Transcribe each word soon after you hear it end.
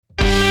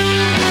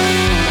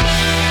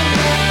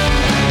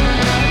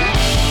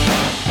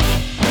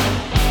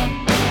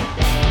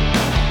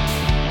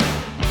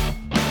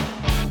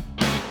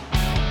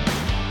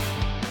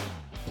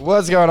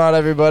What's going on,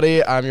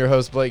 everybody? I'm your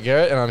host, Blake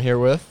Garrett, and I'm here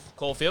with...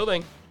 Cole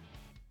Fielding.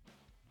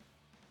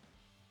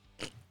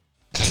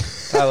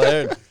 Tyler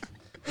Aaron.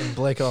 And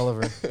Blake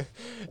Oliver.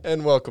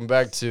 And welcome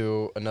back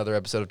to another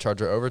episode of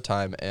Charger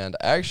Overtime. And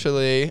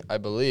actually, I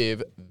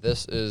believe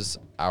this is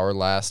our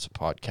last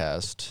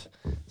podcast.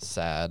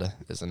 Sad,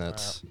 isn't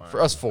it?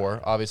 For us four.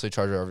 Obviously,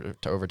 Charger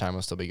Overtime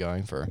will still be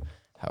going for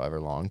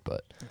however long,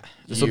 but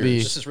this will be...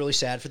 This is really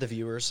sad for the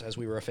viewers, as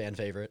we were a fan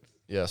favorite.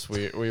 Yes,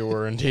 we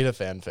were indeed a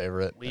fan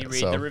favorite. We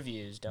read the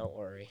reviews, don't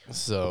worry.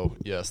 So,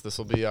 yes, this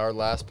will be our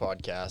last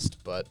podcast,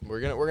 but we're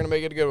gonna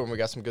make it a good one. We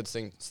got some good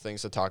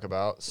things to talk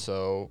about.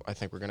 So, I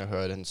think we're going to go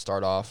ahead and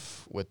start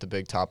off with the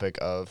big topic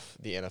of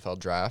the NFL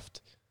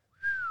draft.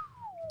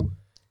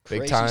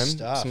 Big time.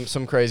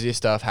 Some crazy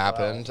stuff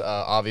happened.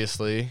 Wow.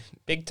 Obviously,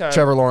 Big time.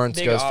 Trevor Lawrence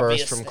big goes first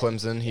obvious from thing.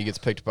 Clemson. He gets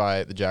picked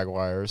by the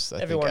Jaguars.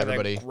 I think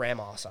Everybody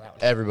grandma saw that one.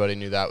 everybody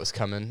knew that was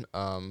coming.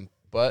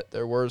 But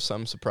there were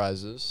some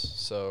surprises.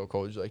 So,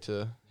 Cole, would you like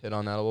to hit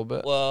on that a little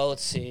bit? Well,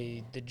 let's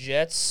see. The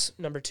Jets,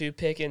 number 2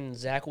 pick in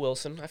Zach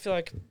Wilson. I feel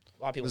like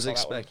a lot of people was saw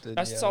expected. that one.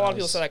 I saw a lot of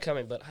people saw that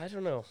coming, but I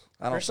don't know.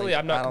 Personally,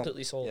 I'm not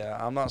completely sold. Yeah,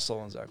 I'm not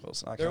sold on Zach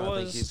Wilson. I There kind of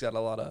think was- he's got a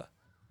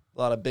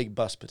lot of big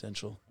bust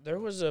potential. There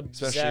was a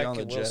Especially Zach on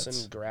the Wilson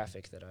Jets.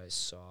 graphic that I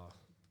saw.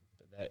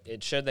 That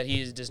it showed that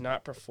he does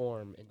not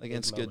perform in big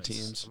Against good moments.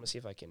 teams. I'm going to see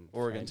if I can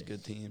Or find against it.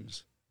 good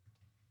teams.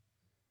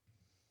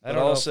 I But don't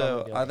know if I'm also,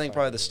 gonna be able I to think find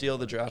probably it the steal of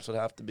the anywhere. draft would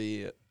have to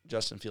be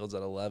Justin Fields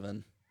at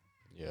 11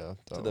 Yeah,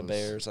 to the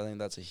Bears. I think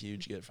that's a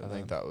huge get for I them.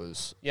 think that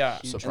was Yeah,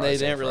 and they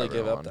surprising didn't for really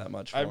give up everyone. that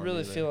much for I him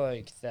really either. feel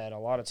like that a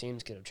lot of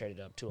teams could have traded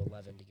up to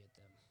 11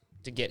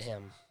 to get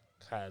him,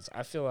 because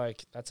I feel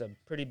like that's a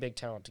pretty big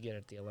talent to get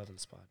at the 11th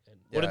spot. And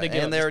what did they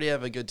give? and they up? already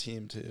have a good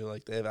team too.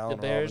 Like they have Allen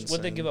The Bears. Robinson.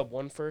 Would they give up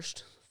one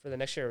first for the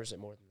next year, or is it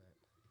more than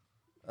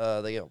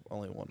that? They get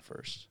only one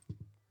first.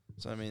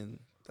 So I mean,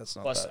 that's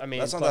not Plus- that. I mean,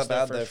 that's not plus that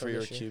their bad though first for from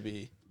your this year.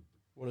 QB.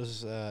 What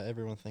does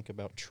everyone think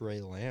about Trey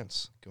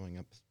Lance going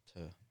up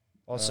to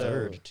Also,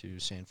 third to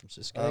San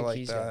Francisco? I think like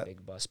he's that. got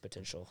big bust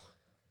potential.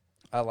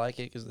 I like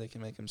it because they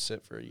can make him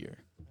sit for a year.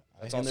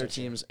 That's And also their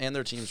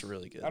true. team's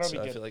really good. That'll be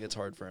So I good. feel like it's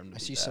hard for him to I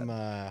be see bad.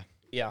 some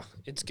Yeah,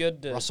 it's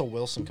good to. Russell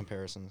Wilson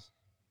comparisons.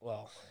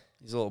 Well,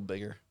 He's a little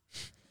bigger.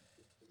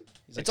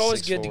 He's it's like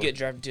always good to 6'4". get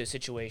drafted to a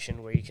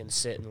situation where you can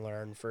sit and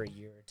learn for a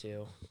year or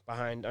two.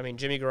 Behind, I mean,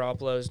 Jimmy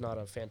Garoppolo is not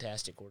a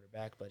fantastic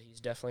quarterback, but he's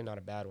definitely not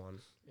a bad one,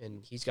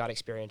 and he's got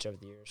experience over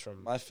the years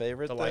from My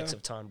favorite the though, likes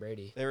of Tom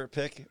Brady. favorite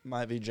pick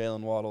might be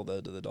Jalen Waddle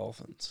though to the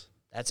Dolphins.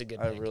 That's a good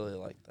I pick. really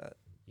like that.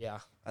 Yeah,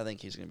 I think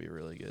he's gonna be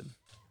really good.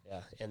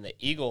 yeah. And the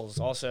Eagles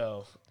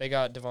also, they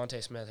got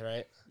Devontae Smith,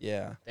 right?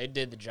 Yeah. They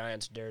did the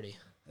Giants dirty.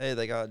 Hey,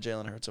 they got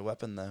Jalen Hurts a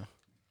weapon though.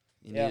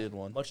 He Yeah, needed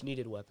one. Much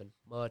needed weapon.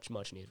 Much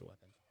needed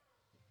weapon.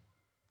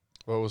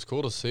 What was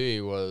cool to see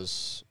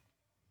was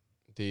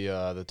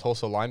the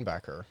Tulsa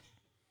linebacker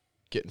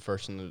getting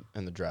first in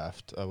the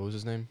draft. What was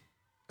his name?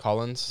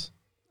 Collins?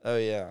 Oh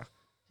yeah,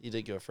 he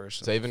did go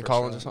first. in the Zaven first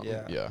Collins or round.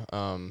 something? Yeah.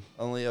 Yeah.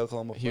 Only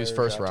Oklahoma. He was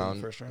player first drafted in round.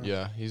 the first round.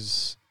 Yeah,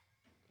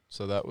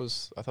 so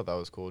I thought that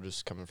was cool,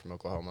 just coming from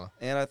Oklahoma.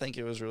 And I think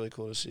it was really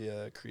cool to see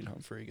Creed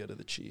Humphrey go to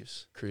the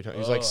Chiefs. He's Oh, like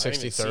I didn't even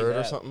see 63rd or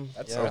that. something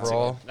That's, Yeah.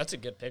 overall. That's a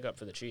good pickup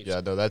for the Chiefs.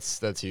 Yeah, no, that's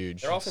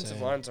huge. Their offensive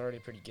Insane. line's already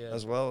pretty good.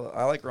 As well,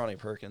 I like Ronnie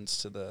Perkins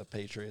to the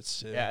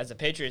Patriots too. Yeah, as a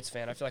Patriots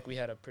fan, I feel like we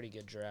had a pretty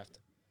good draft.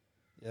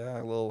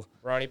 Yeah, a little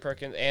Ronnie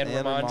Perkins and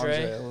and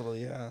Ramondre. a little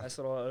Nice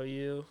little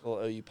OU.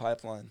 little OU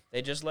pipeline.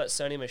 They just let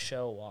Sonny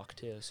Michel walk,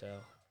 too,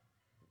 so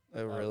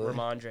Oh really?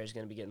 Ramondre is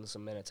going to be getting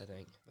some minutes, I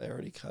think. They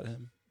already cut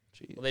him.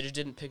 Jeez. Well, they just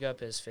didn't pick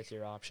up his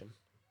fifth-year option.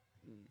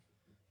 Mm.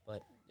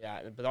 But,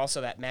 yeah, but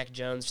also that Mac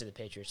Jones to the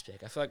Patriots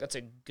pick. I feel like that's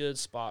a good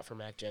spot for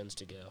Mac Jones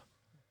to go.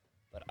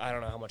 But I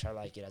don't know how much I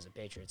like it as a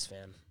Patriots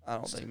fan. I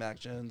don't think Mac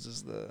Jones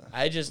is the.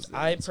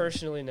 I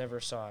personally never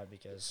saw it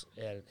because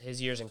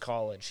his years in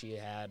college, he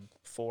had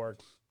 4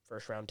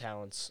 first-round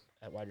talents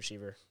at wide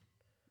receiver.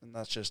 And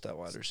that's just that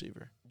wide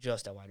receiver.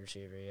 Just at wide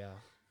receiver, yeah.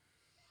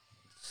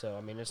 So,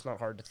 I mean, it's not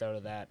hard to throw to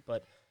that.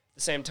 But at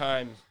the same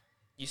time,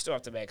 you still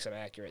have to make some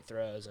accurate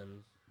throws.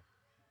 And,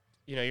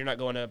 you know, you're not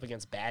going up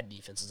against bad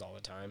defenses all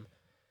the time.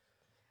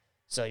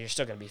 So you're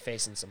still going to be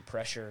facing some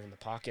pressure in the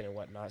pocket and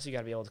whatnot. So you got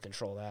to be able to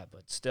control that.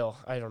 But still,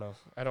 I don't know.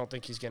 I don't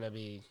think he's going to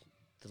be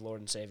the Lord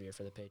and Savior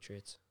for the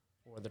Patriots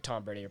or the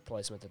Tom Brady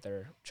replacement that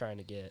they're trying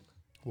to get.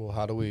 Well,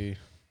 how do we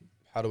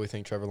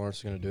think Trevor Lawrence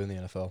is going to do in the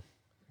NFL?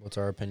 What's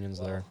our opinions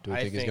Well, there? Do we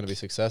I think he's going to think- be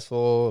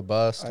successful, a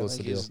bust? I What's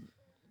the think deal? he's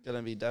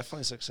gonna be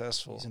definitely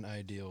successful. He's an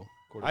ideal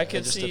I quarterback. could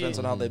It just see- depends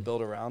on how they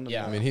build around him.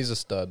 Yeah. I mean, he's a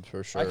stud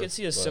for sure. I could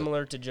see a but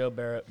similar to Joe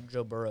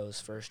Burrow's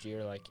first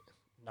year, like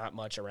not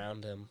much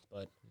around him,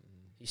 but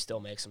he still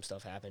makes some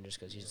stuff happen just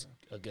because he's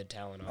a good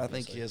talent. I think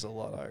Obviously. he has a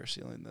lot higher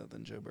ceiling though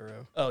than Joe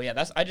Burrow. Oh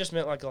yeah, I just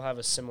meant like he'll have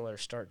a similar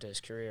start to his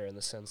career in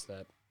the sense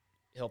that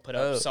he'll put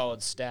up Oh.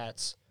 solid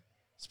stats.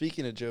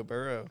 Speaking of Joe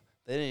Burrow,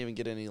 they didn't even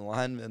get any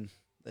linemen.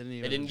 They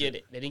didn't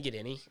get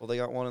any. Well, they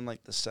got one in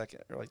like the second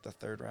or like the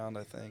third round,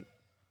 I think.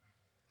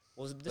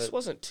 Well, this But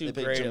wasn't too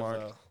they picked great of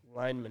Jamar. a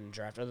lineman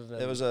draft other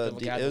than It was the a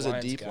guy the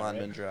Lions deep got,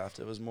 lineman right? draft.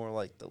 It was more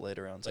like the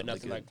later rounds. But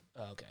of the nothing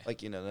good- okay.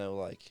 like no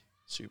like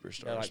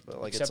superstars, No, like,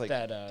 but like except it's like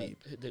that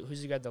deep.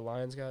 who's the guy the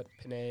Lions got?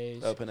 Panay.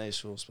 Oh, Panay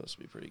Sewell's supposed to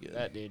be pretty good.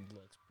 That dude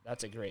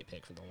that's a great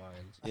pick for the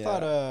Lions. I Yeah.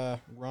 thought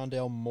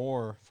Rondale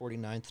Moore,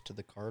 49th to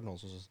the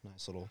Cardinals, was a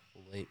nice little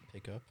late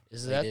pickup.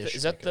 Is that Late-ish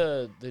is that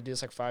pickup. the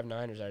dude's like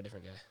 5'9" or is that a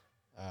different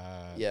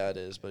guy? Yeah, it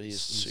is, but he's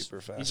he's- super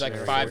fast. He's like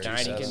Very 5'9".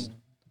 He 47.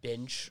 can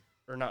bench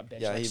or not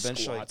bench. Yeah, like he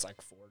benched, like- squats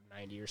like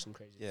 490 or some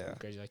crazy, Yeah. something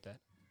crazy like that.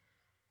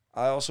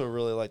 I also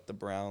really like the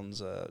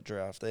Browns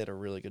draft. They had a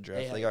really good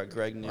draft. They They had a got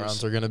Greg really Browns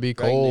Newsom. are gonna be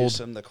Greg cold.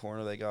 Newsom, the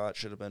corner they got,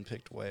 should have been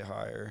picked way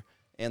higher.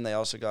 And they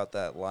also got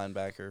that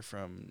linebacker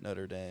from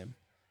Notre Dame.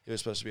 He was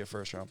supposed to be a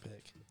first-round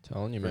pick.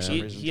 Telling you, For man. some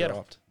He- reason, he had a-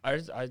 dropped.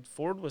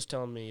 Ford was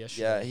telling me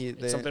yesterday. Yeah,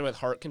 it's something with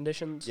heart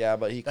conditions. Yeah,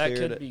 but he that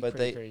cleared could be it. But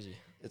pretty they, crazy.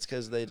 it's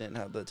because they didn't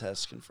have the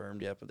test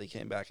confirmed yet. But they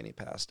came back and he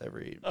passed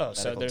every. Oh,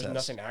 so medical there's test.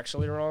 nothing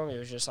actually wrong. It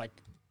was just like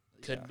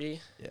could Yeah.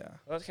 be. Yeah.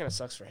 Well, that kind of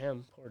sucks for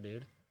him. Poor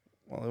dude.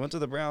 Well, he went to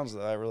the Browns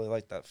though. I really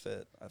like that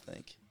fit. I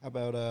think. How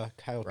about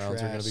Kyle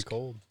Browns are gonna be Trask?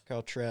 cold.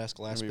 Kyle Trask,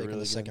 last be pick in really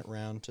the good. second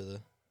round to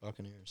the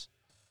Buccaneers.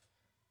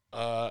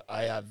 I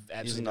have He's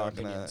absolutely no not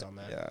gonna. opinions on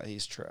that. Yeah,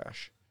 he's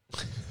trash.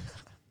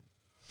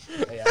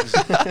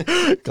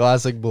 Yeah.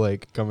 Classic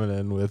Blake coming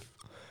in with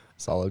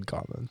solid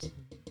comments.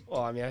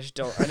 Well, I mean, I just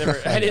don't. I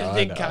didn't I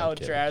think know, Kyle I'm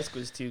kidding. Trask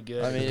was too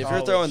good. I mean, in if you're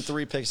throwing college.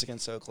 3 picks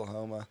against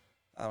Oklahoma,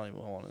 I don't even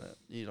want it.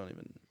 You don't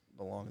even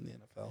belong in the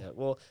NFL. Yeah,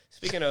 well,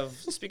 speaking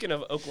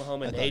of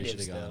Oklahoma I thought he should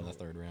natives, have gone in though, the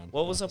third round.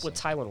 what was up Not with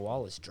the Tylan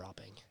Wallace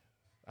dropping?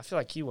 I feel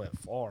like he went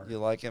far. You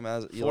like him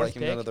as you Fourth like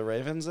him down pick? to the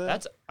Ravens? Then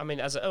That's, I mean,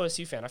 as an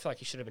OSU fan, I feel like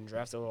he should have been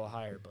drafted a little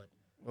higher, but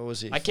what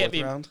was he? I can't fourth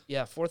be. round?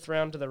 Yeah, 4th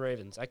round to the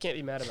Ravens. I can't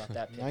be mad about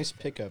that pick. Nice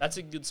pickup. That's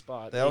a good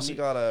spot. They also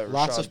got a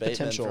Lots Rashad of Bateman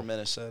potential. from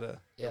Minnesota.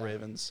 Yeah. The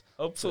Ravens.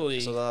 hopefully.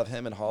 So they'll have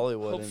him in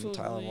Hollywood and Tylen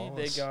Hopefully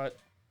Wallace. they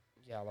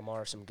got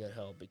Lamar some good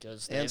help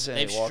because and they've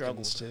Sammy struggled.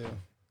 Watkins too.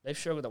 They've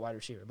struggled at wide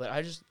receiver, but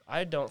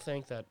I don't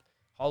think that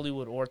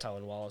Hollywood or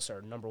Tylan Wallace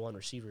are number 1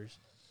 receivers.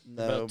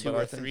 No, About 2 but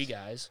or I think 3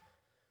 guys.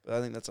 But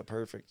I think that's a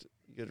perfect,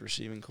 good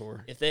receiving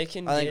core. If they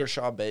can, I think get,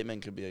 Rashad Bateman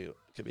could be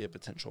a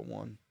potential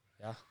one.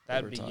 yeah,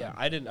 that'd over be time. yeah.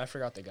 I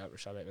forgot they got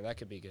Rashad Bateman. That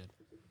could be good.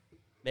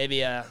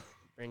 Maybe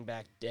bring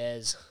back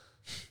Dez,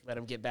 let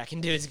him get back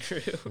into his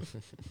groove.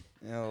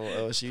 You know,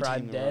 little OSU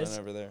Prime team running Dez.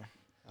 over there.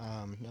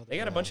 They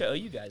got a bunch of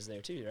OU guys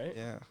there too, right?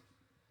 Yeah,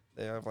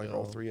 they have like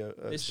all Yeah.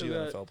 3 They still OSU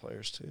got- NFL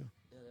players too.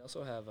 Yeah, they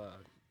also have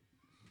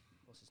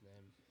what's his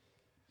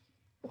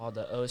name? Oh,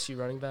 the OSU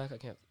running back. I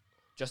can't.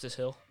 Justice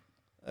Hill.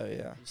 Oh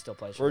yeah. He still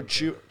plays. for Or them,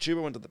 too.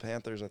 Chuba went to the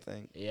Panthers, I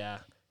think. Yeah.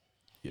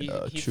 Yeah, he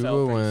fell Chuba pretty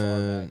far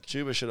went. back.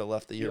 Chuba should have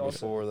left the He year also-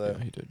 before though.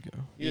 Yeah, he did go.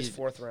 He was He-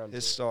 4th round.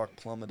 His too. stock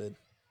plummeted.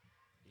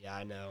 Yeah,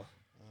 I know.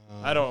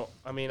 Um, I don't.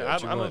 I mean, Yeah, I'm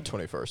Chuba a went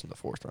 21st in the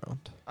 4th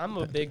round. I'm a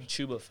Panthers. big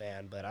Chuba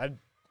fan, but I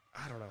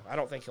don't know. I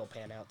don't think he'll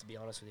pan out, to be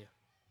honest with you.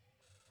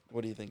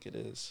 What do you think it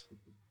is?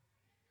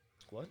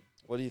 What?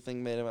 What do you think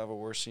made him have a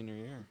worse senior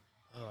year?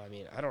 Oh, I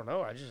mean, I don't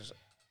know.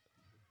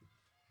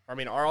 I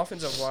mean, our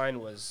offensive line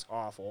was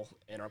awful,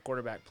 and our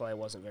quarterback play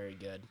wasn't very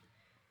good.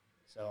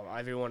 So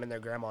everyone and their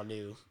grandma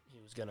knew he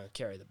was going to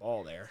carry the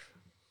ball there.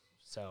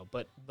 So,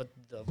 but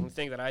the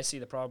thing that I see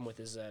the problem with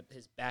is that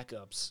his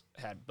backups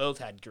both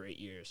had great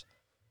years.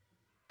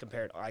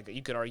 Compared,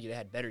 you could argue they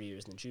had better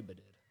years than Chuba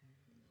did.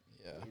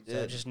 Yeah. He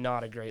So did. just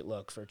not a great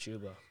look for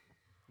Chuba.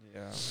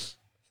 Yeah.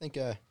 I think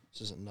this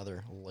is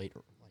another late,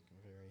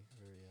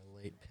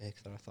 very late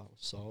pick that I thought was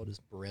solid. Is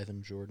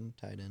Brevin Jordan,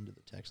 tight end to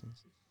the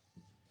Texans.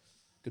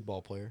 Good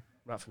ball player.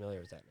 I'm not familiar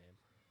with that name.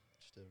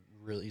 Just a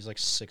really, he's like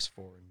 6'4"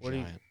 and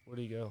giant. Where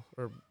do you go?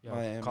 Or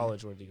Miami.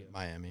 college? Where do you go?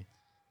 Miami.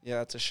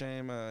 Yeah, it's a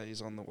shame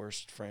he's on the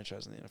worst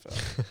franchise in the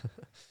NFL.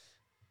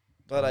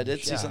 But I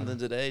did see Yeah. something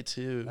today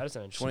too. That is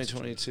an interesting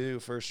 2022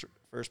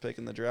 first pick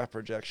in the draft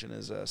projection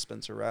is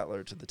Spencer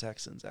Rattler to the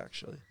Texans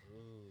actually.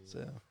 situation.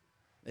 So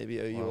maybe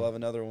OU will Wow. have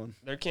another one.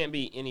 There can't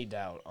be any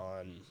doubt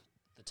on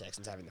the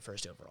Texans having the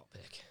first overall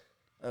pick.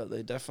 Oh,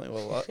 they definitely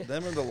will.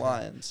 Them or the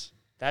Lions,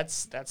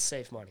 That's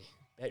safe money.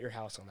 Bet your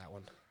house on that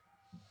one.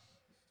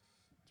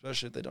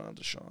 especially if they don't have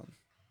Deshaun.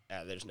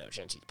 There's no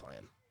chance he's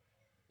playing.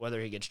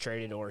 Whether he gets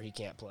traded or he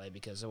can't play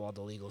because of all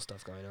the legal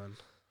stuff going on.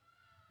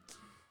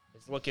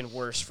 It's looking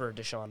worse for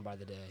Deshaun by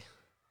the day.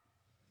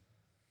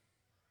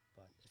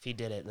 But if he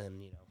did it,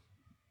 then,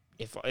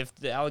 if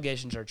the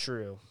allegations are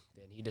true,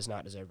 then he does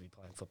not deserve to be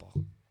playing football.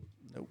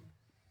 Nope.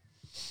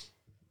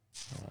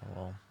 Oh,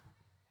 well.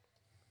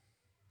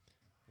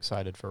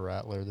 Excited for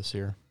Rattler this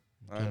year.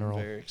 I'm General.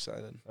 very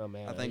excited. Oh,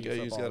 man. I think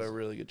OU's got a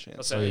really good chance.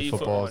 Let's say OU OU football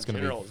football is in gonna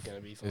be- general is going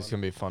to be fun. It's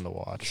gonna be fun to This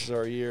watch. is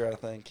our year, I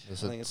think.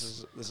 This I think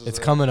is- this is It's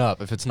it. coming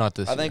up. If it's not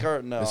this, I think year.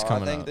 I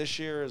coming think up. this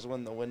year is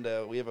when the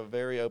window. We have a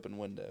very open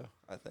window.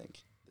 I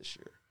think this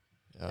year.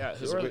 Yeah,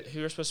 Is it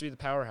who are supposed to be the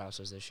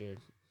powerhouses this year?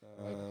 Um,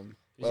 Who's gonna well,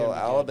 be good?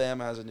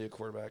 Alabama has a new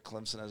quarterback.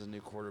 Clemson has a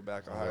new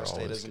quarterback. Oh, Ohio they're State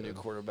always has a new good.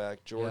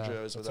 quarterback.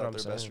 Georgia is that's without what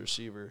their I'm best saying.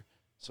 receiver.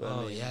 So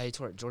I mean, he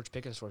tore George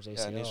Pickens towards ACL.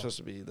 yeah, and he's supposed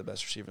to be the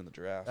best receiver in the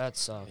draft. That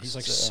sucks. He's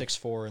like So-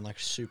 6'4" and like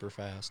super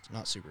fast.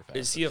 Not super fast.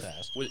 Is he but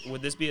fast.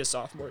 would this be a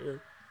sophomore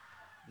year?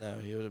 No,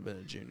 he would have been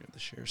a junior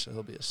this year, so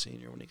he'll be a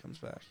senior when he comes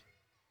back.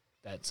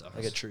 That sucks.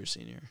 Like a true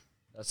senior.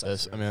 That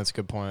sucks. That's a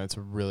good point. It's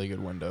a really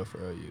good window for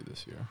OU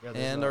this year. Yeah,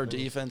 there's And not our many.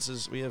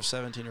 defenses, we have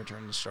 17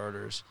 returning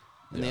starters.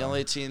 And the Yeah.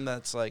 only team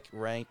that's like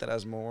ranked that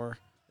has more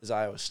is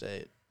Iowa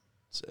State.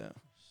 So,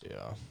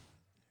 Yeah.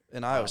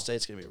 and Iowa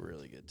State's going to be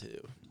really good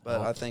too. But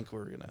Well, I think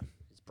we're going to.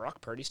 Is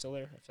Brock Purdy still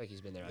there? I feel like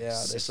he's been there. Like Yeah,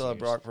 they 6 still have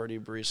years. Brock Purdy,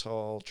 Brees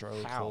Hall,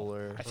 Charlie How?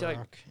 Kohler. I feel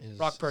like is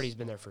Brock Purdy's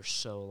been there for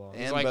so long.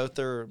 He's And like, both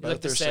their he's like the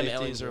both their Sam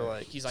safeties Ehlinger. are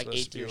like He's like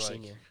supposed 8th to be year like-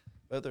 senior.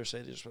 Both their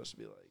safeties are supposed to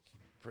be like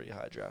pretty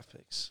high draft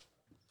picks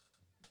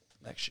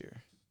next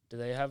year. Do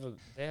they have a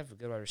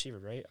good wide receiver,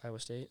 right? Iowa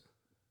State.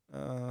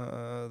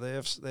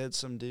 They had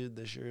some dude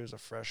this year who was a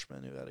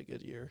freshman who had a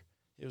good year.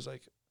 He was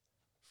like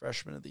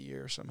freshman of the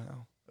year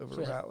somehow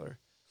over Rattler.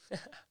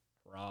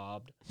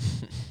 Robbed.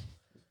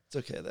 It's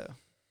okay though.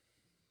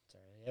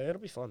 Sorry. Yeah,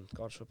 it'll be fun.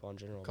 College football in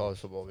general. College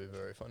football will be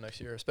very fun next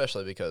year,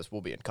 especially because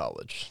we'll be in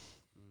college.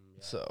 Yeah,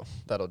 So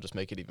that'll just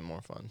make it even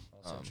more fun.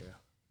 also true.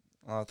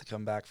 I'll have to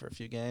come back for a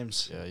few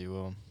games. Yeah, you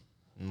will.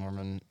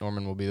 Norman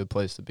will be the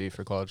place to be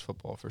for college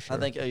football for sure. I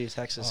think OU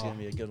Texas is Oh. going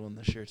to be a good one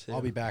this year too.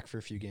 I'll be back for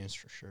a few games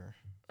for sure.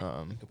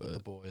 With the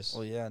but boys.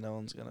 Well, yeah, no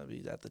one's going to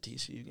be at the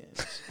TCU games.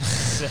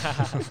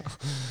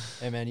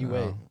 Hey man, you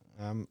No.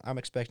 wait. I'm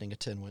expecting a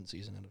 10-win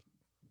season out of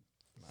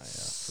my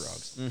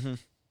frogs. Mm-hmm.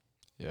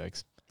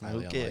 yikes.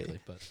 Highly Okay. unlikely,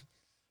 but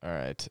All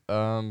right.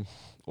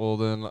 Well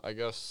then, I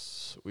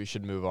guess we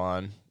should move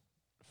on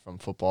from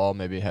football.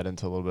 Maybe head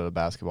into a little bit of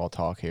basketball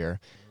talk here.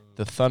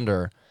 The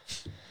Thunder.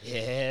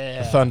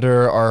 Yeah. The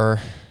Thunder are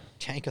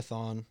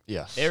tankathon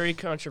yes. Very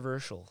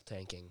controversial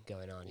tanking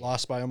going on here.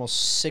 lost by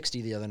almost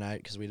 60 the other night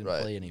because we didn't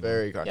right. play anyone.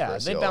 Very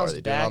controversial. Are bounced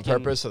they doing it on back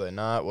and- purpose? Are they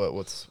not?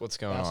 What's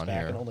going Bounced on back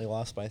here? and only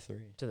lost by 3.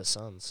 To the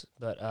Suns.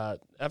 But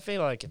I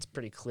feel like it's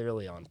pretty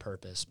clearly on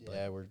purpose. But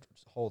Yeah, we're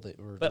holding.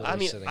 We're But I literally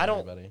mean, sitting I don't-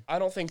 everybody. I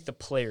don't think the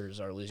players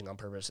are losing on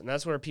purpose, and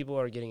that's where people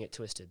are getting it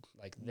twisted.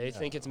 Like they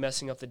think it's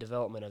messing up the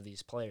development of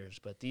these players,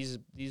 but these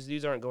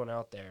dudes aren't going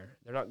out there.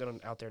 They're not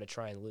going out there to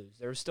try and lose.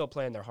 They're still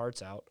playing their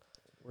hearts out.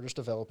 We're just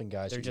developing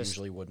guys They're who just-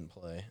 usually wouldn't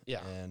play.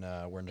 Yeah.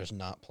 And we're just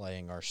not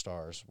playing our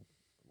stars,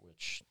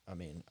 which I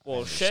mean. I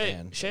Well, Shea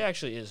understand.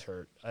 actually is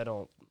hurt. I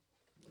feel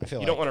You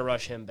like don't want to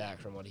rush him back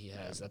from what he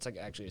has. That's like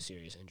actually a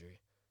serious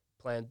injury.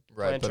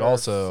 Right, but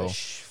also-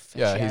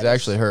 Yeah, he's fasciitis.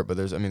 actually hurt, but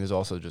there's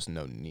also just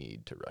no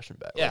need to rush him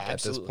back. Yeah, like, at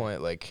absolutely. this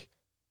point, like,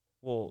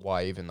 Well,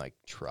 why even like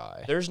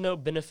try? there's no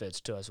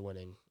benefits to us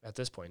winning at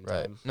this point in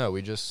Right? time. No,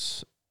 we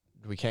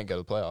can't go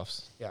to the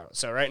playoffs. Yeah.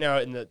 So right now,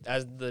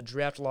 as the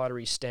draft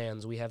lottery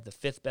stands, we have the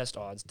 5th best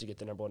odds to get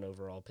the number 1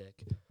 overall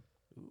pick,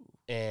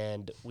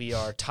 and we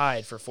are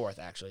tied for 4th.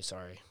 Actually,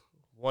 sorry,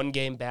 1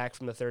 game back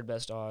from the 3rd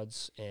best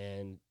odds,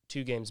 and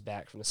 2 games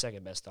back from the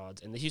 2nd best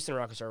odds. And the Houston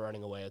Rockets are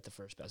running away at the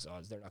 1st best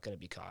odds. They're not going to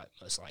be caught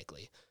most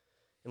likely,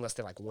 unless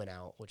they like win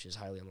out, which is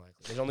highly unlikely.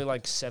 There's only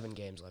like 7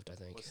 games left, I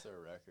think. their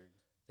record?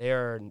 They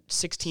are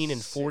 16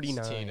 and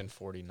 49. 16 and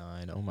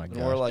 49. Oh my And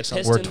god. we're like The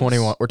We're Pistons-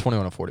 21. We're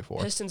 21 and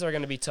 44. Pistons are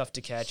going to be tough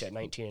to catch at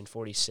 19 and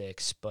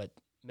 46, but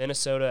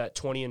Minnesota at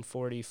 20 and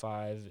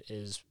 45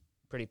 is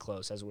pretty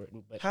close.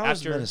 But How is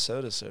after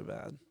Minnesota so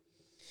bad?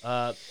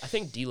 I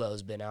think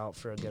D'Lo's been out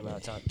for a good amount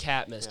of time.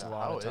 Cat missed a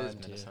lot of time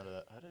too.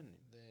 I didn't.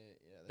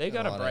 They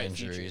got a lot of bright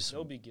future. injuries,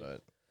 They'll be good.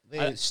 but they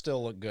I-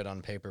 still look good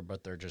on paper,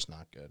 but they're just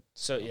not good.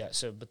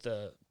 But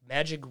the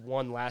Magic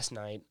won last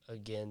night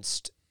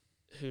against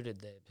who did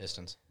they?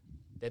 Pistons.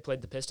 They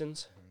played the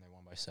Pistons. And they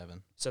won by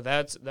 7. So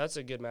that's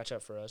a good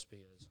matchup for us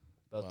because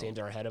both Well, teams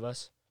are ahead of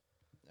us.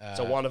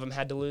 So one of them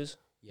had to lose.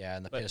 Yeah,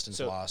 and the but- Pistons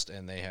so- lost,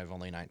 and they have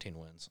only 19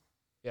 wins.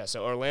 Yeah,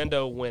 so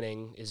Orlando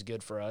winning is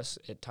good for us.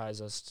 It ties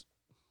us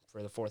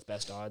for the 4th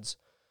best odds.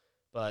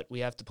 But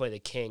we have to play the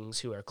Kings,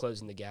 who are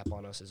closing the gap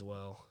on us as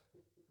well.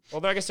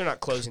 Well, I guess they're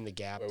not closing the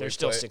gap. They're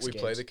still 6 games. We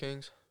play the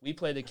Kings. We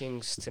play the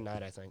Kings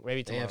tonight, I think.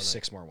 Maybe They tomorrow have night.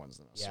 6 more wins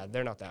than us. Yeah, so.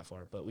 they're not that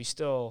far, but we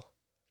still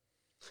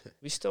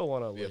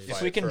want to Be a lose. fight.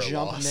 If we can for a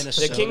jump loss.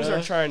 Minnesota, The Kings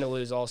are trying to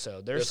lose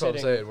also. They're That's what I'm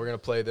sitting. saying. We're gonna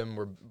play them.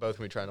 We're both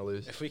gonna be trying to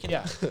lose. If we can,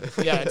 Yeah,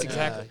 yeah, it's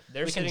exactly.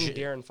 They're we can sitting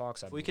ju- De'Aaron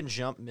Fox. I if we believe. can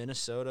jump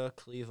Minnesota,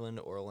 Cleveland,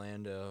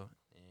 Orlando,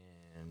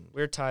 and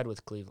We're tied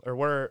with Cleveland, or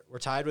we're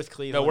tied with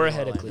Cleveland. no, we're and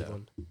ahead of Orlando.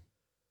 Cleveland.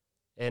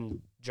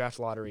 And draft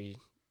lottery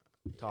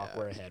talk, Yeah.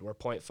 we're ahead. We're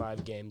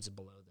 0.5 games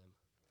below them.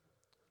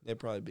 They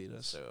probably beat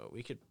us. So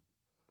we could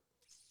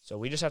So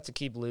we just have to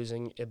keep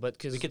losing. But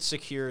because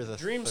secure the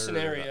dream third.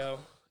 scenario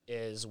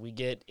is we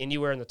get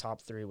anywhere in the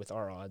top 3 with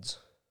our odds,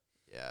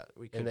 Yeah,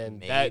 we could. and then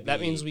maybe,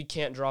 that means we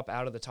can't drop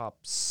out of the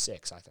top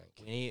 6. I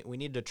think. we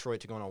need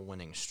Detroit to go on a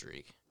winning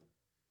streak.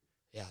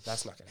 Yeah,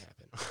 that's not gonna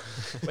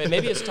happen. Wait,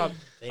 maybe it's top.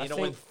 They I need to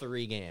win think-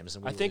 3 games,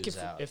 and we I think lose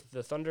out. if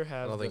the Thunder I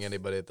have, don't think the,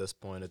 anybody at this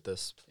point at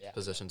this Yeah.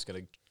 position is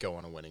gonna go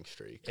on a winning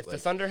streak. if the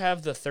Like, Thunder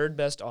have the 3rd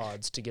best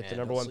odds to get the Man,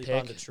 number don't 1 sleep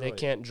on pick, they Detroit.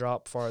 can't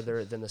drop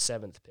farther than the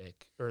 7th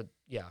pick. Or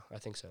yeah, I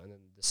think so. And then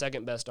the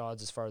 2nd best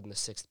odds is farther than the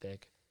 6th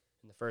pick,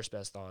 and the 1st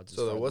best odds is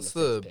So farther what's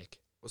than the 5th the- pick.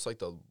 what's like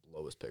the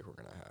lowest pick we're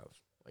gonna have?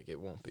 Like it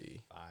won't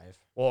be. 5,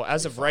 Well,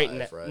 as of right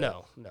now, 5, right?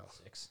 no.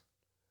 6.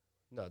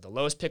 No, the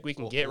lowest pick we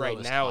can Well, get right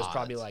lowest now is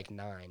probably odds. like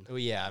 9. Oh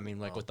yeah, I mean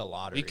like with the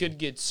lottery. We could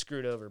get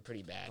screwed over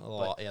pretty bad. The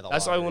But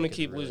that's why I lottery want to could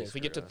keep really losing. If we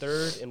get to screw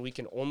us. 3rd and we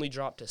can only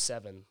drop to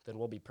 7, then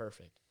we'll be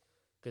perfect.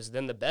 Because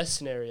then the best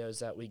scenario is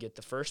that we get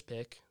the first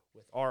pick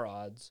with our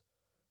odds,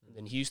 and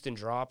then Houston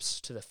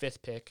drops to the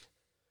 5th pick,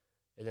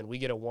 and then we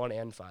get a 1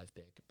 and 5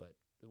 pick. But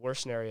the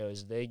worst scenario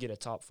is they get a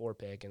top 4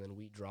 pick, and then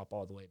we drop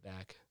all the way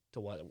back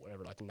to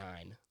whatever, like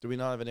 9. Do we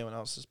not have anyone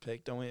else's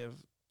pick? Don't we have?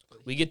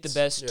 We get the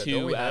best Yeah, 2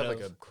 don't we out have of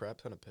like a crap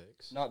ton of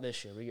picks? not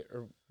this year.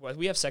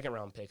 We have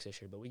 2nd-round picks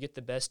this year, but we get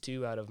the best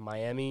 2 out of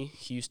Miami,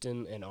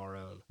 Houston, and our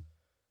own.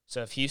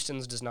 So if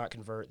Houston's does not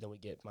convert, then we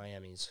get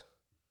Miami's,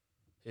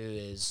 who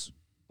is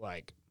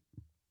like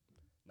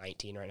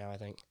 19 right now, I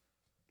think.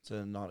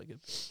 So not a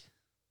good pick.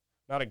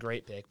 Not a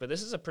great pick, but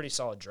this is a pretty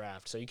solid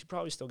draft, so you could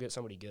probably still get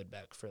somebody good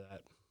back for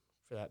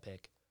that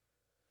pick.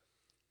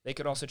 They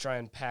could also try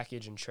and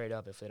package and trade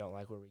up if they don't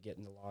like where we get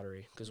in the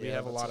lottery, because we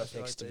have a lot of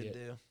picks to get.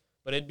 Do.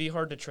 But it'd be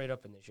hard to trade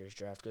up in this year's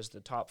draft because the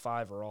top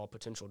 5 are all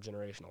potential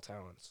generational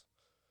talents.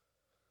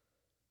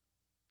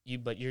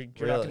 But you're not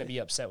going to Really? be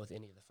upset with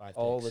any of the 5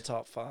 All picks. the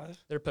top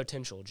 5. They're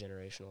potential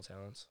generational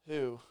talents.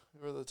 Who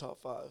are the top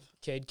 5?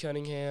 Cade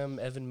Cunningham,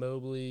 Evan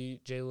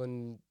Mobley,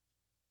 Jalen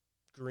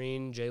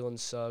Green, Jalen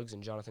Suggs,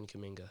 and Jonathan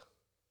Kuminga.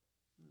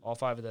 All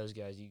 5 of those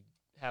guys, you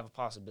have a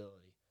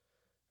possibility.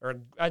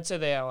 Or I'd say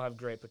they all have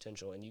great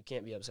potential, and you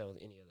can't be upset with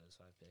any of those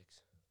 5 picks.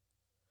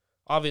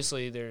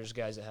 Obviously, there's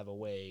guys that have a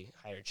way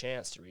higher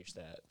chance to reach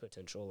that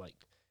potential. Like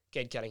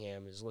Cade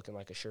Cunningham is looking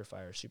like a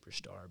surefire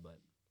superstar, but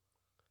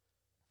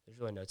there's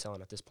really no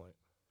telling at this point.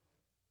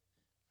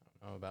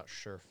 I don't know about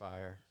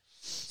surefire.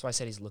 That's why I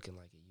said he's looking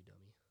like it, you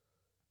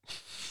dummy.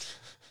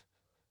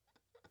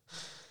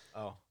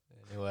 Oh,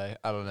 Anyway,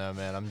 I don't know,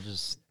 man.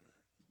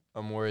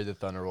 I'm worried the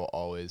Thunder will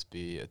always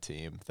be a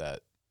team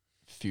that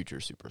future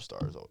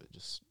superstars always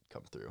just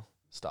come through,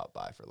 stop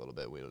by for a little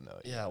bit. We don't know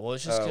it yet. Yeah, well,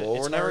 it's just Well,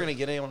 it's we're never hard. going to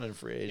get anyone in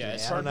free agency. Yeah,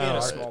 it's I hard don't being know.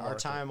 a small Our market.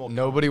 time will.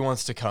 Nobody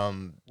wants to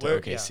come to We're-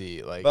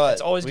 OKC. Like, But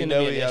It's always we gonna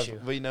know be an we have issue.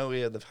 we know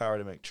we have the power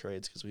to make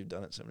trades because we've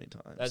done it so many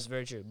times. That's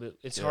very true, but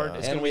it's Yeah. hard.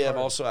 It's and gonna we be have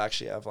hard. also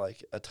actually have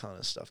like a ton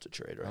of stuff to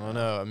trade right I now. don't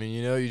know. I mean,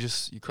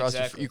 you cross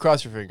Exactly. you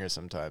cross your fingers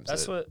sometimes.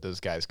 That's that what- those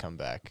guys come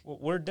back. Well,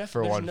 we're for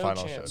definitely one there's no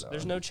final chance. showdown.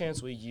 There's no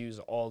chance we use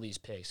all these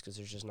picks because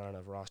there's just not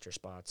enough roster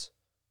spots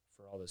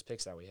for all those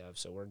picks that we have.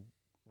 So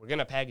we're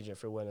gonna package it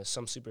for when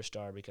some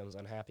superstar becomes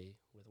unhappy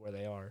with where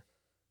they are,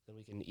 then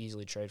we can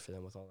easily trade for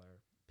them with all our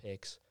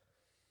picks.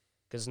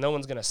 Because no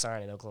one's gonna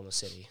sign in Oklahoma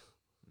City.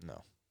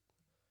 No.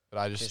 But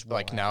I just Just won't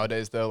like happen.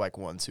 nowadays though, like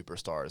one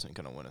superstar isn't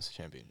gonna win us a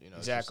champion. You know,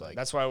 it's just Exactly. like,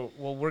 That's why.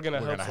 Well, we're gonna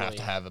we're hopefully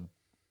gonna have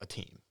a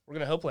team. we're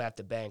gonna hopefully have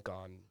to bank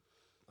on.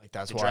 Like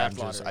that's The why I'm draft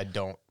just lottery. I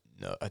don't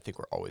know. I think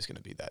we're always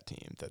gonna be that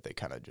team that they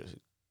kind of just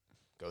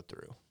go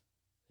through.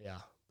 Yeah,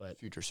 but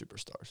Future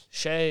superstars.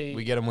 Shea.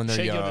 We get them when they're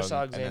Shea young, and then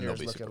Gilgeous-Alexander they'll is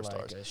be looking superstars.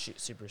 like a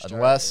superstar.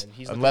 Unless and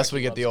he's looking unless like we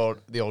he get the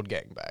loves old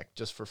gang back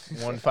just for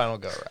one final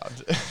go round.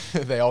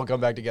 They all come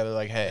back together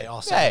like, hey, They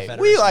all sign hey, a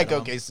we veterans like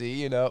minimum. OKC.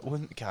 You know,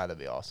 wouldn't kind of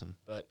be awesome.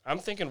 But I'm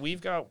thinking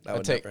we've got. That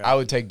would never I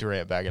would take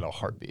Durant back in a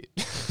heartbeat.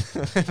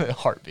 A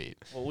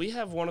heartbeat. Well, we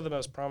have one of the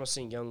most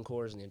promising young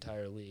cores in the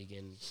entire league,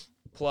 and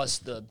plus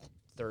the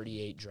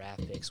 38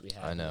 draft picks we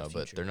have. I in the know, but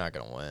future. they're not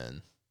gonna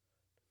win.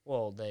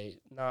 Well, they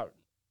not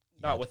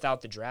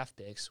without the draft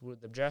picks.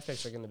 The draft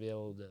picks are going to be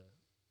able to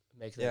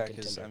make them Yeah, a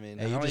because contender. I mean,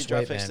 Hey, you how many just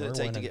draft wait, picks man, did it we're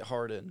take to winning. get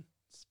Harden?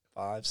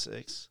 5,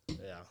 6.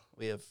 Yeah.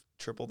 We have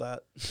triple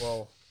that.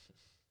 Well,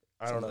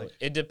 I don't Sounds know. like-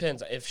 It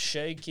depends. If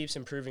Shea keeps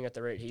improving at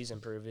the rate he's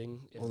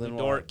improving, if Well, then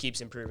Dort why?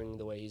 keeps improving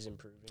the way he's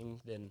improving,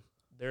 then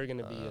they're going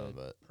to be a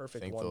But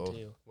perfect think 1-2.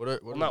 they'll- What are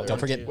Well, not their, Don't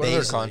forget what are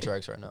their Bazley.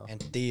 contracts right now?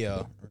 And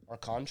Theo. Our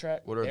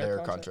contract. What are their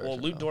contracts Well,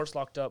 right Luke now? Dort's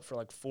locked up for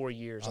like 4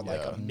 years on like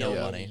Yeah. $1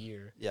 million money. a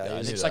year. Yeah, Yeah, I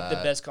he's knew It's like the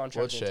that. best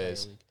contract What's in the entire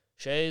Shea's? league.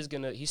 Shea's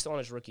he's still on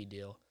his rookie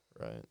deal.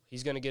 Right.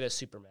 He's gonna get a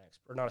supermax,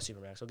 or not a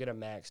supermax. He'll get a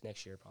max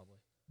next year probably.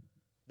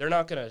 They're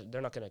not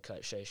gonna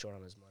cut Shea short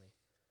on his money.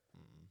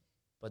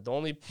 But the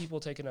only people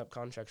taking up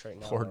contracts right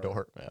now Poor are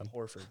Dort, man.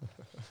 Horford.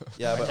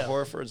 Yeah, I but know.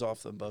 Horford's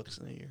off the Bucks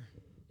in a year.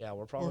 Yeah,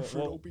 we're probably Horford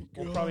will be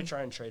we'll gone. probably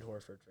try and trade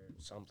Horford for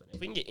something. If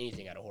we can get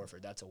anything out of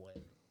Horford, that's a win.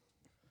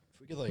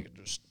 If we could like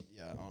just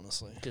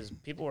honestly. Because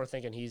people were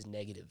thinking he's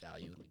negative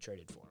value when we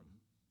traded for him.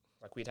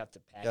 Like we'd have to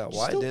package. Yeah,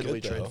 why still did good,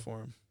 we trade though. for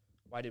him?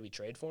 Why did we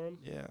trade for him?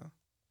 Yeah.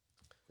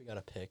 We got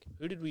a pick.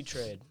 Who did we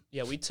trade?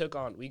 Yeah, we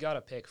got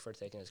a pick for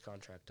taking his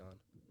contract on.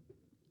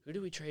 Who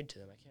did we trade to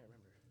them? I can't remember.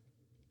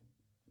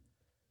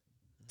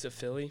 To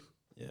Philly?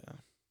 Yeah.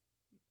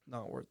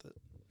 Not worth it.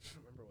 I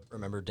don't remember what.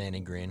 Remember Danny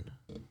Green?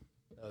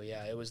 Oh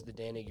yeah, it was the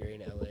Danny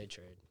Green LA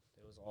trade.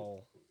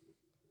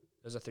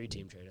 It was a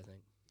 3-team trade, I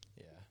think.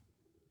 Yeah.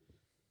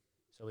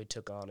 So we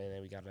took on and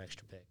then we got an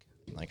extra pick.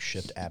 Like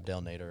shipped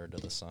Abdel Nader to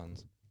the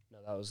Suns. No,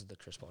 that was the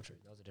Chris Paul trade.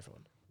 That was a different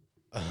one.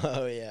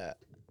 Oh yeah.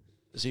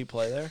 Does he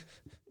play there?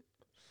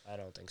 I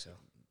don't think so.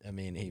 I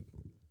mean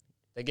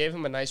They gave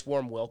him a nice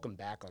warm welcome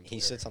back on he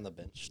Twitter. sits on the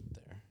bench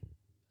there.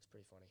 It's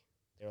pretty funny.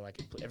 They were like,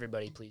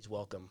 everybody please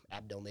welcome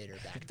Abdel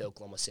Nader back to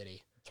Oklahoma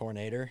City.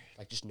 Tornader.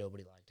 Like, just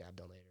nobody liked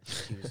Abdel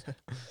Nader. He was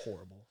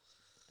horrible.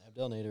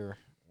 Abdel Nader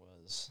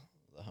was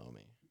the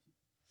homie.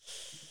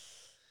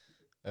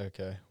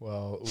 Okay.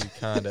 Well,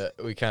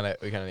 we kind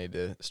of need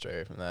to stray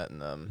away from that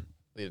and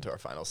lead into our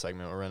final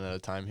segment. We're running out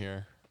of time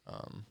here.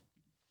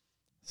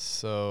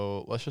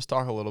 So let's just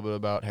talk a little bit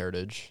about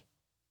Heritage.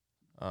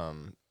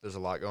 There's a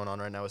lot going on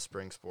right now with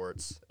spring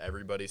sports.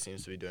 Everybody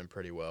seems to be doing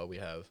pretty well. We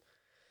have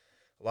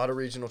a lot of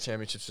regional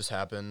championships just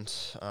happened.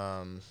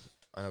 I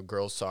know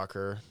girls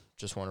soccer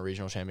just won a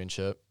regional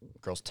championship.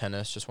 Girls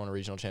tennis just won a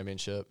regional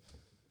championship.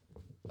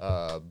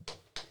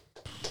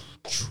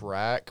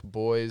 Track,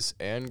 boys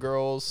and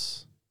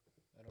girls.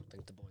 I don't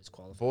think the boys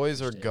qualify. Boys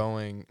for are state.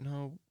 going.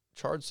 No,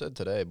 Charge said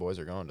today boys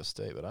are going to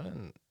state, but I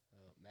didn't.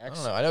 I Max,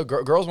 don't know. I know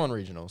girls won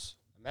regionals.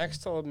 Max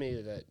told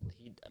me that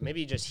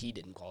he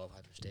didn't qualify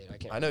for state. I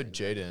can't. I know remember.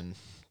 Jaden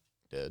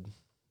did.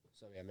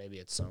 So yeah, maybe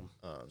it's some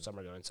are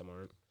going, some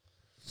aren't.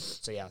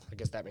 So yeah, I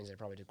guess that means they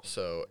probably did. Qualify.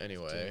 So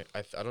anyway,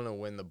 I don't know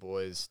when the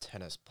boys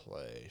tennis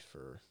play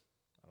for.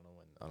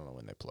 I don't know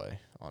when they play,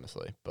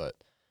 honestly, but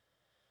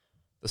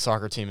the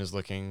soccer team is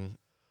looking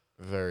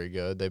very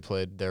good. They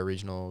played their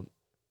regional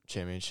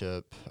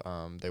championship.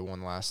 They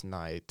won last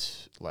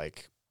night.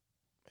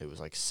 It was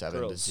 7-0,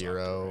 Girls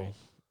soccer, right?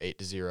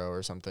 8-0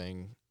 or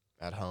something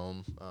at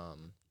home.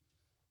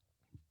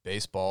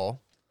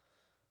 Baseball.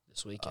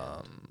 This weekend.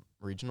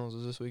 Regionals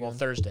is this weekend? Well,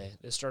 Thursday.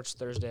 It starts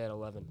Thursday at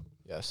 11.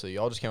 Yeah, so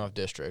y'all just came off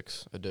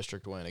districts. A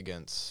district win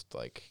against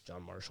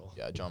John Marshall.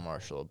 Yeah, John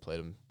Marshall played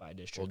him By full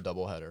district.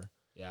 doubleheader.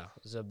 Yeah,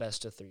 it was a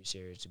best of 3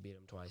 series to beat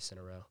him twice in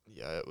a row.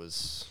 Yeah, that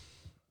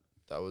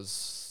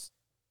was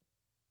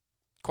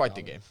quite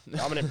the game.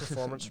 Dominant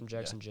performance from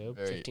Jackson Yeah, Job.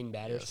 very- 15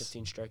 batters, yes.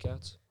 15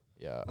 strikeouts.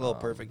 Yeah, A little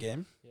perfect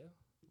game. Yeah.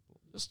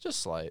 just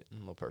slight, a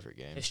little perfect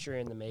game. History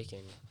in the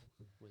making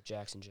with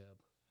Jackson Job.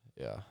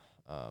 Yeah.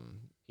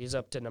 He's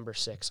up to number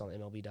 6 on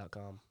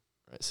MLB.com.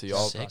 Right, so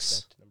y'all,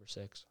 Six? Prospect, number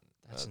 6.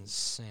 That's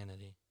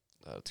insanity.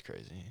 that's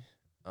crazy.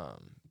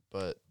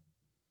 But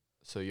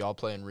so y'all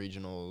playing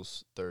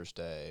regionals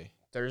Thursday,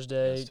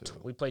 Thursday, Yes, too.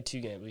 we play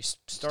 2 games. We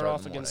start Start in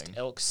off the against morning.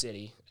 Elk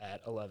City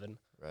at 11,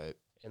 right?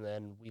 and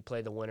then we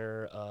play the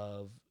winner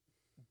of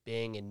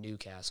Bing and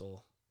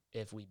Newcastle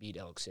if we beat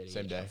Elk City.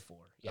 Same day? At 4.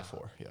 Yeah. At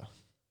 4, yeah.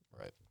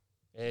 Right.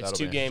 And it's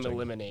That'll be 2-game interesting.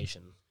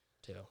 elimination,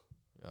 too.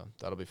 Yeah,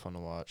 that'll be fun to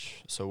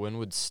watch. So when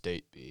would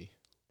state be?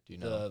 Do you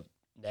know? The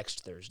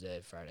next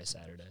Thursday, Friday,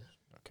 Saturday.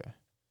 Okay.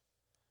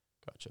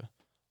 Gotcha.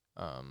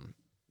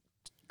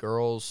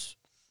 Girls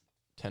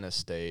tennis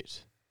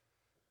state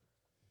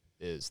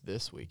is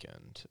this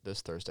weekend,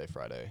 this Thursday,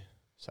 Friday,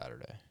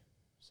 Saturday.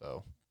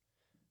 So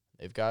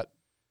they've got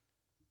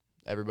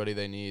everybody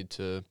they need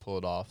to pull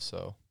it off,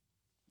 so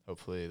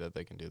hopefully that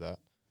they can do that.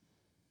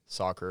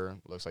 Soccer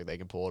looks like they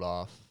can pull it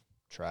off.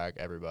 Track,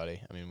 everybody.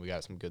 I mean, we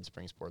got some good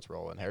spring sports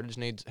rolling. Heritage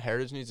needs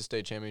a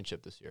state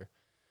championship this year.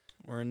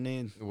 We're in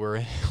need.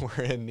 We're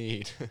in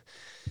need.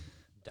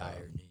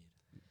 Dire need.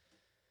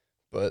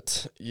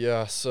 But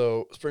yeah,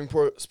 so spring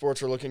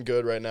sports are looking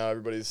good right now.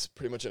 Everybody's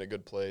pretty much in a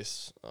good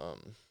place.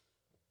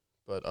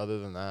 But other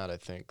than that, I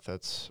think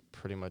that's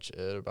pretty much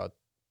it about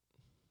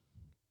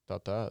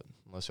that.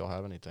 Unless y'all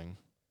have anything.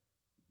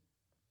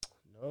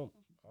 No,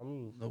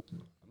 Nope.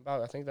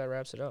 I think that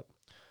wraps it up.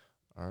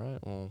 All right.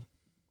 Well,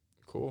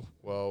 cool.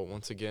 Well,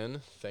 once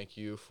again, thank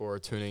you for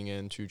tuning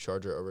in to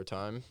Charger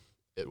Overtime.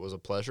 It was a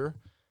pleasure,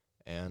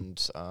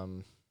 and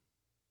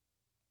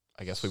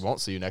I guess we won't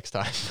see you next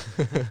time.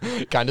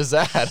 Kind of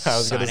sad. I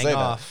was gonna say Signing that,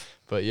 off.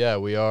 but yeah,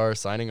 we are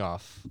signing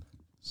off.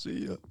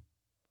 See ya.